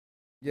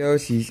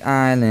Yoshi's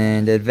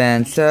Island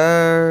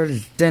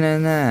Adventures.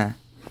 Da-na-na.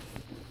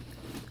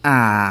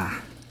 Ah,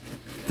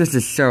 this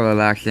is so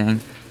relaxing.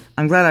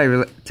 I'm glad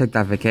I took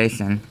that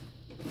vacation.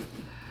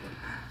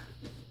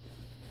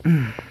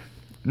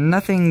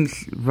 Nothing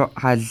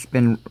has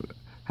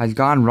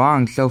gone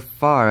wrong so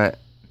far.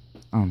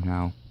 Oh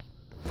no.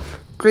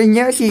 Green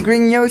Yoshi!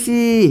 Green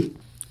Yoshi!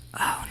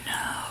 Oh no.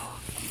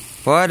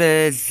 What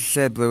is,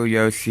 said Blue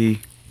Yoshi?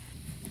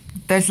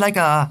 There's like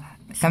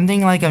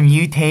something like a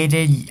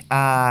mutated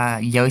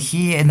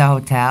Yoshi in the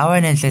hotel,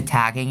 and it's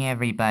attacking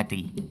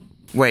everybody.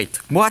 Wait,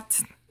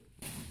 what?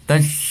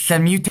 There's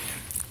some mutate.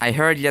 I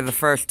heard you the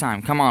first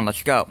time. Come on,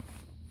 let's go.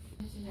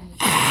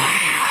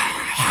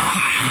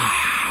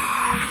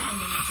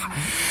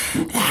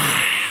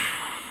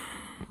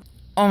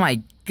 Oh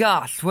my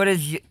gosh, what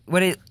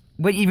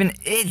even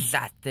is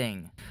that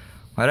thing?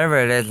 Whatever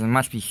it is, it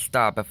must be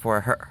stopped before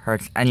it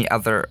hurts any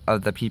other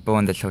of the people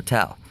in this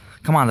hotel.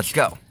 Come on, let's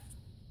go.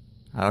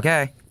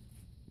 Okay.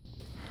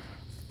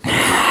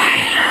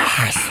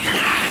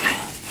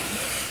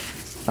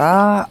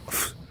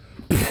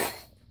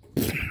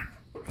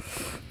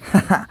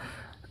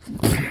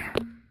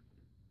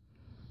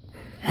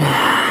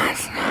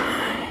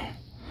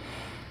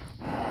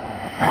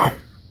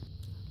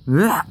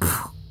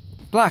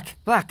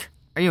 Black,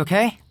 are you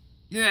okay?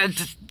 Yeah,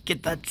 just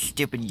get that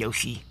stupid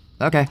Yoshi.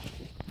 Okay.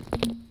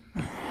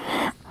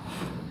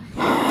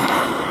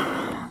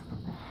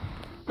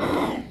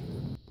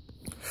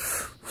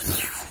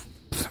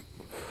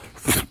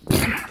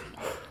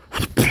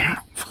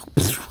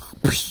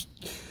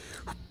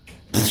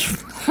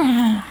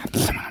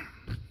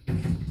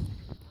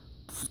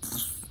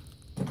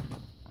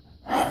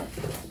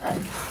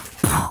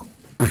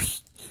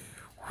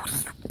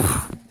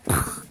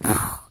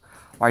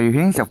 Why are you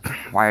hitting yourself?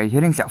 Why are you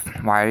hitting yourself?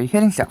 Why are you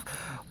hitting yourself?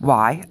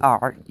 Why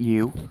are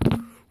you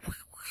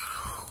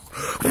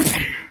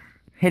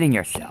hitting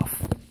yourself?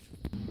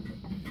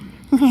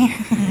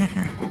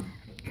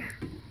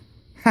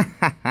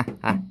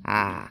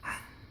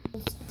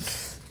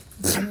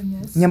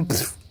 You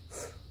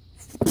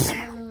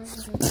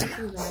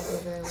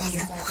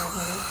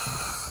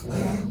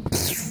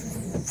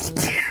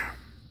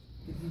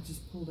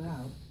just pulled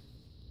out.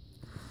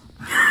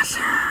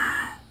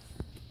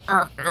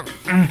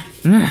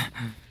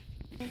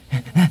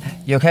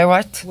 You okay,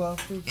 what? Well,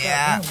 if we've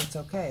Yeah. got room, it's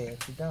okay.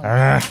 If you don't,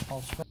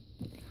 I'll try.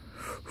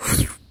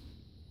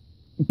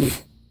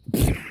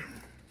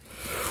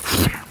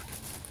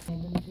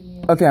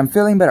 Okay, I'm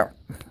feeling better.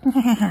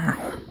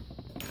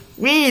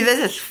 Wee, this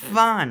is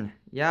fun.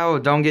 Yo,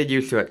 don't get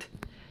used to it.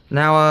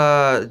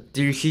 Now,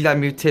 do you see that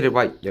mutated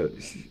white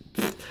Yoshi?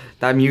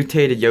 That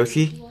mutated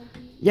Yoshi?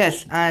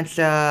 Yes, and it's,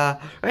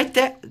 right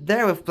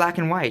there with black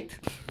and white.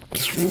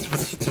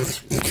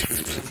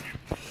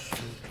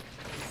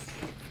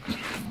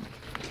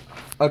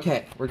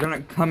 Okay, we're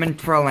gonna come in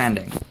for a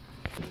landing.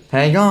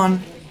 Hang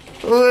on.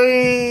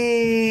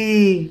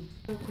 Whee!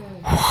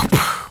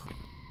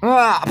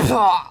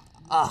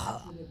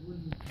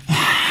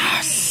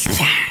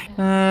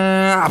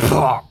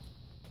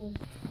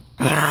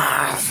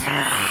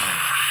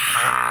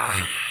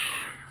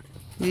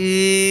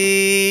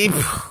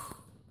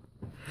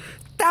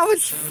 That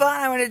was fun.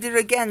 I want to do it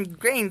again.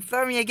 Green,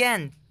 throw me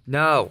again.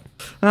 No.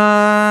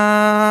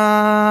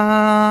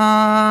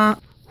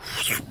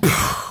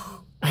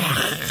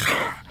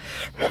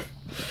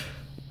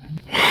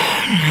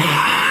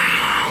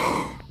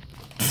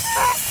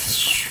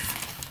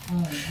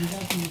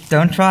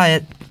 Don't try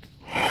it.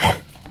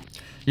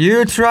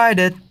 You tried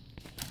it.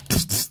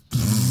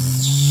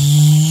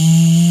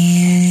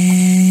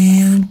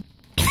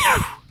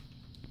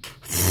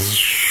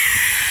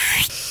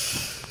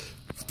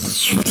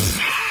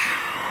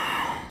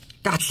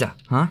 Gotcha,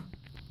 huh?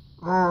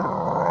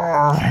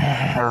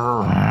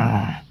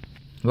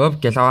 Well,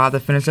 guess I'll have to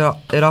finish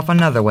it off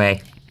another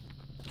way.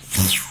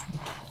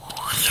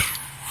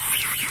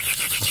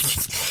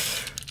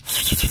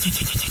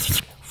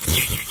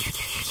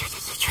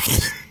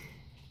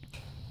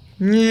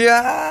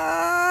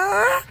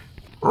 Yeah.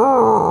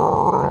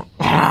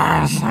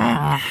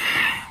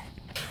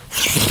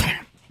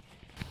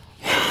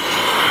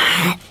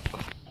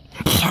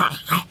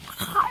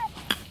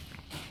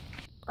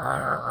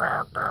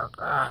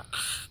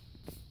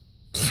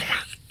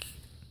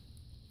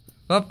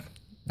 Well,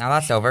 now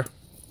that's over.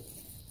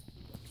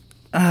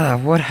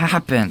 What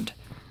happened?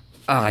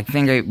 I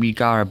think we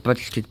got our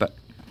butts kicked, but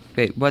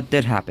wait, what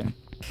did happen?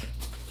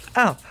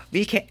 Oh,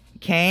 we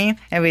came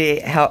and we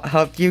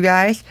helped you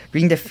guys.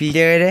 We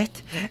defeated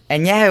it,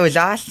 and yeah, it was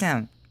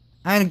awesome.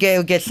 I'm gonna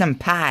go get some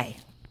pie.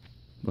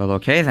 Well,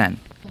 okay then.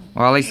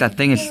 Well, at least that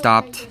thing is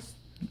stopped.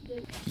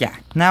 Yeah,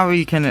 now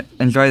we can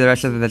enjoy the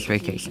rest of this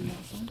vacation.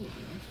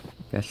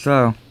 Guess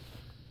so.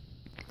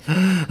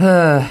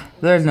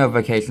 There's no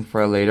vacation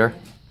for later,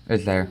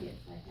 is there?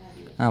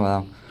 Oh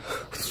well.